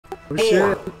Oh,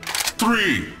 shit.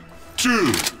 3,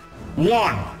 2,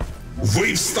 1.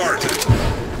 Wave started.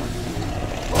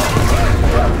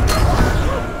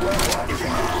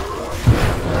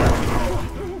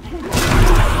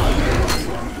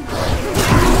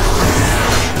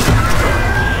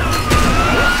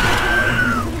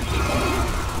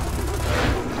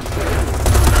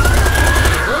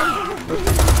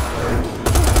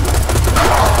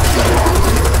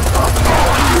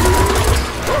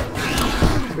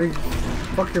 Big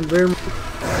fucking boom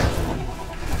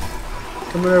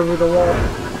coming over the wall.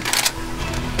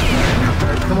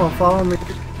 Alright, come on, follow me.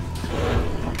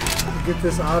 Get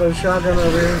this auto shotgun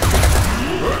over here.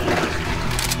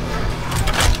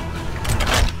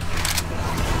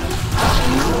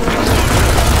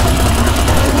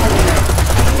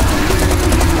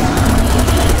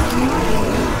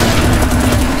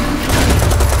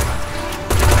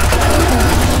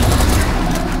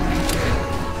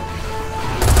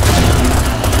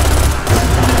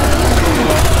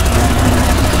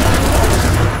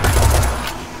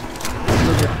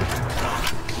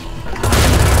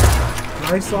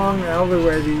 Nice song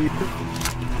alleyway to you.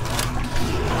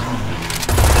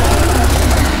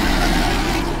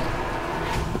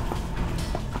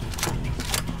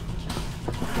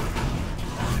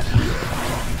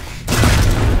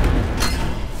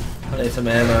 I need some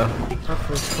ammo. I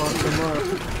first fucked them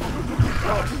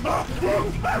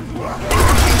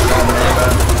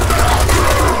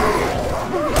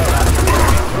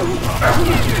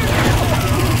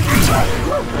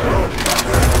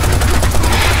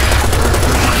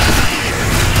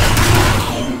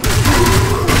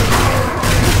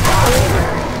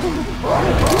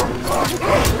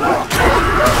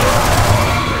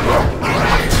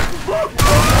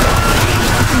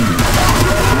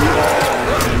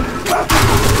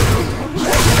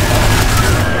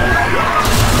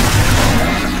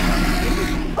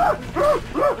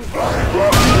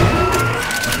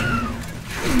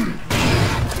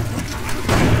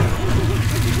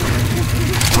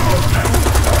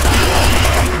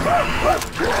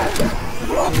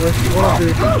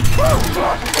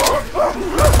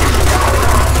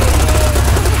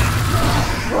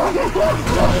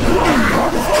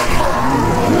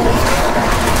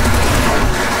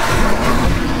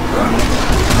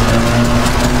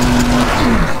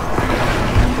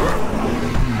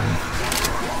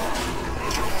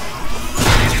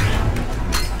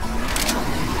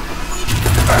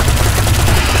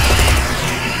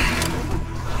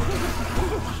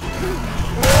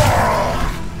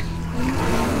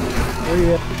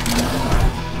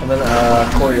I'm in the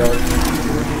courtyard.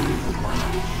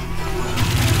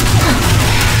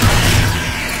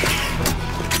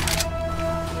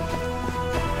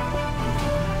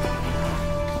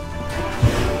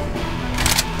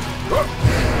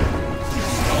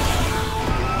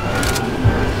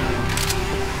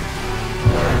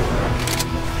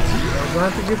 I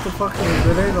have to get the fucking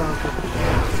grenade launcher.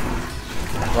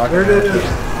 Rocket There it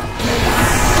is.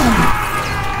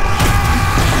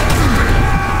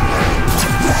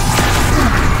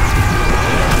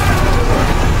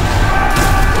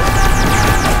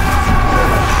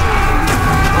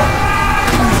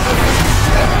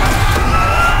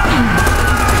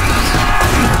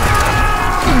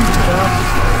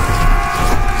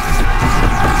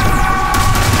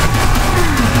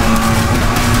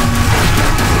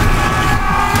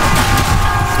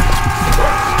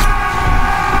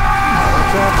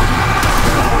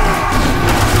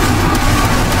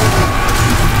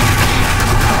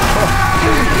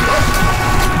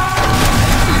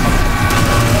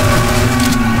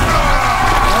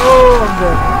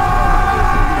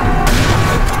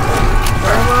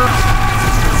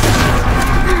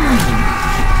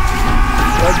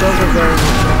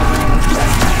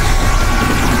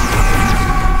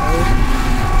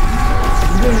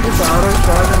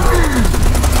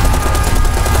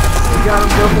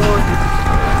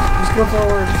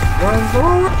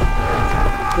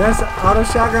 That's auto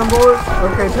shotgun bullets.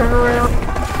 Okay, turn around.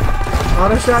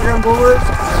 Auto shotgun bullets.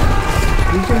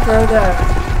 You can throw that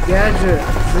gadget.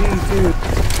 Z2.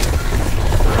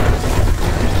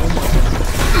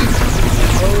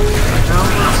 Oh,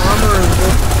 armor is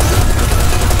good.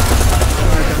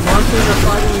 Alright, the monsters are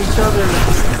fighting each other.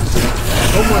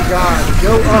 Oh my god.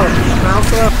 Go up.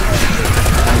 Mouse up.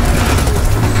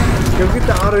 Go get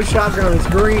the auto shotgun. It's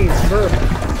green. Look.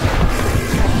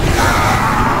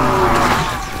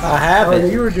 I have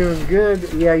it. You were doing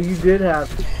good. Yeah, you did have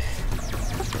it.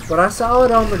 But I saw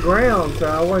it on the ground, so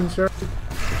I wasn't sure.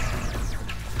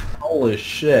 Holy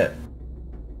shit.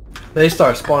 They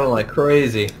start spawning like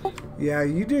crazy. Yeah,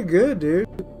 you did good, dude.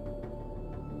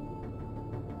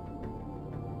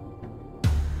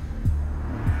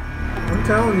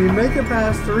 telling you, make it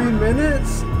past 3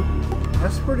 minutes.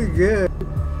 That's pretty good.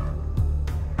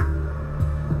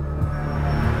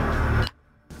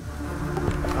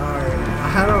 Alright,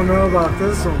 I don't know about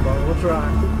this one, but we'll try.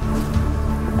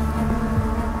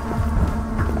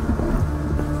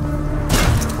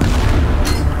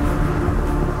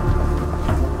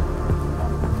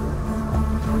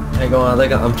 Hang on,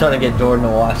 I'm trying to get Jordan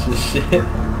to watch this shit.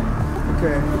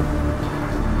 Okay.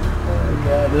 Oh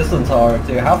god, this one's hard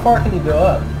too. How far can you go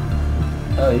up?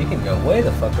 Oh, you can go way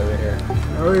the fuck over here.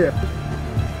 Oh yeah.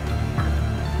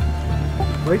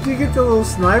 Wait till you get the little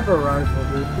sniper rifle,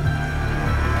 dude.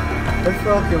 That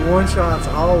fucking one-shots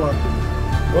all of them.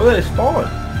 Where do they spawn?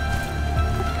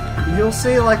 You'll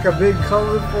see like a big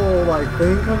colorful like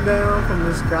thing come down from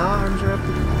the sky and shit.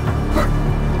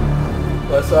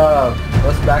 Let's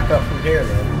back up from here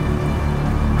then.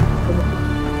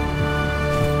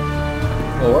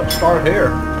 Well, let's start here.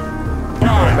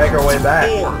 Make our way back.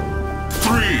 4,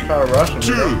 3, Try to rush them,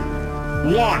 2, you know?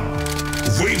 1.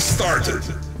 Wave started.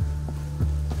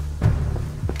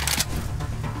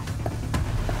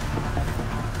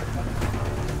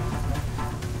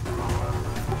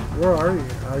 Where are you?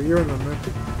 Oh, you're in the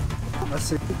middle. I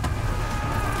see.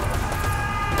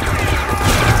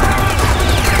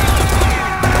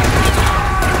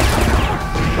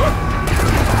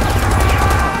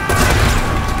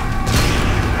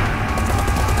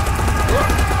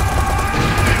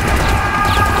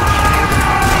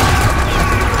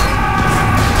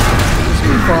 Just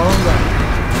keep following back.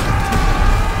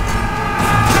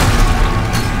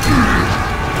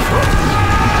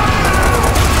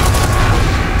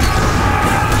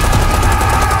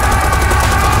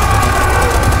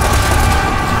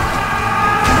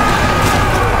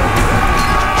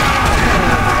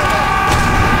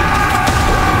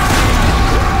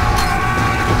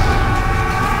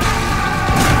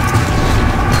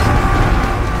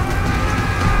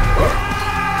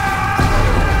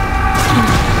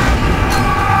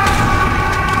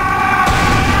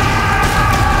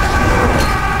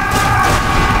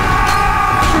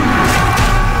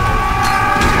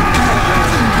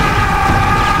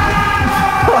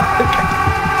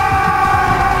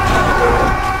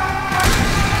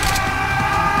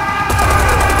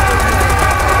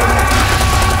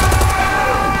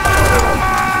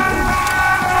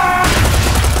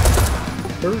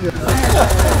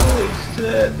 Holy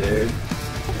shit, dude.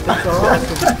 That's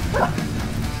awesome.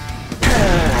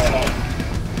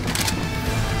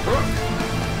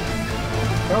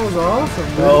 That was awesome,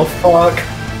 dude. Oh fuck.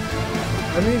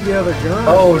 I need the other gun.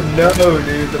 Oh no,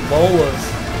 dude, the bolas.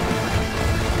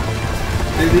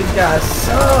 Dude, these guys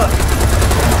suck.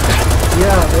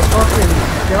 Yeah, the fucking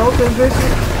skeleton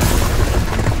bitches.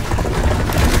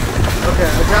 Okay, I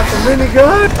got the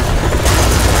minigun.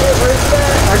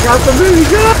 I got the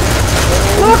minigun.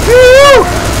 Fuck you!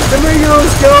 Come here, you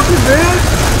little skeleton bitch.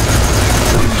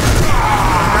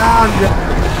 Ah, I'm dead.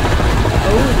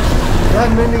 Oh, that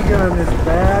minigun is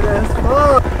bad as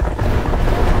fuck.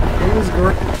 It was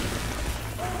great.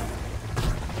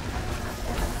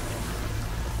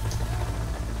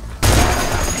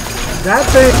 That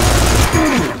thing.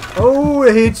 Oh,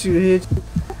 it hit you, it hit you.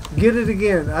 Get it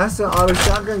again. That's an auto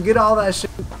shotgun. Get all that shit.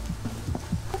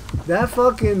 That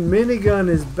fucking minigun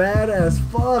is bad as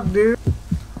fuck, dude.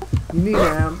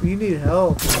 You need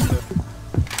help.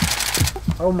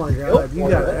 Oh my god, you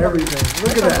got everything.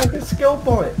 Look at that. Fucking skill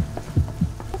point.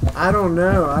 I don't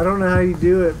know how you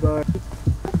do it, but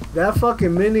that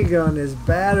fucking minigun is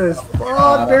bad as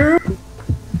fuck, dude. Look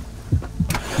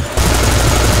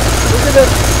at that.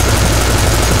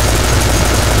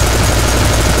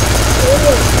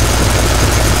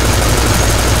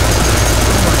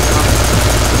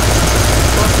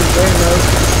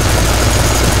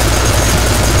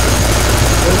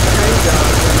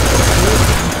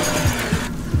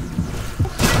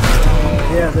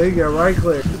 Yeah, there you go, right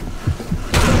click.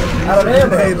 Out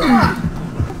of ammo.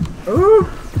 Ooh,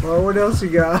 well, what else you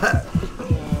got?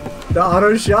 The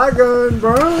auto shotgun,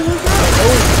 bro. Oh,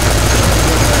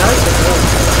 that's a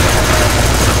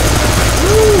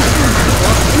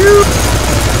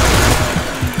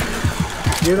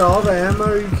Get all the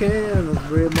ammo you can.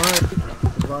 That's really my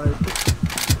advice.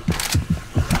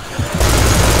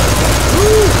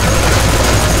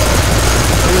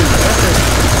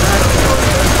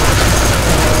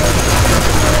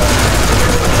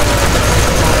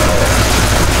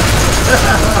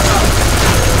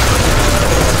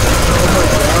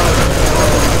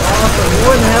 Awesome.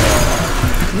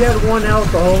 You had 1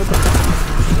 health the whole time.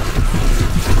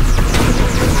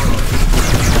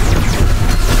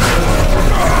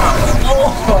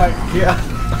 Oh my god.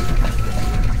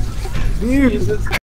 Jesus